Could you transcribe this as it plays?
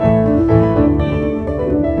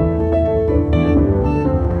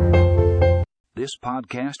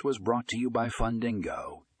podcast was brought to you by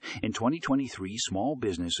Fundingo. In 2023, small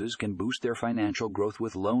businesses can boost their financial growth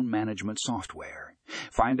with loan management software.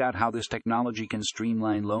 Find out how this technology can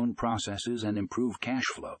streamline loan processes and improve cash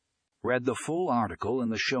flow. Read the full article in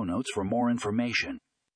the show notes for more information.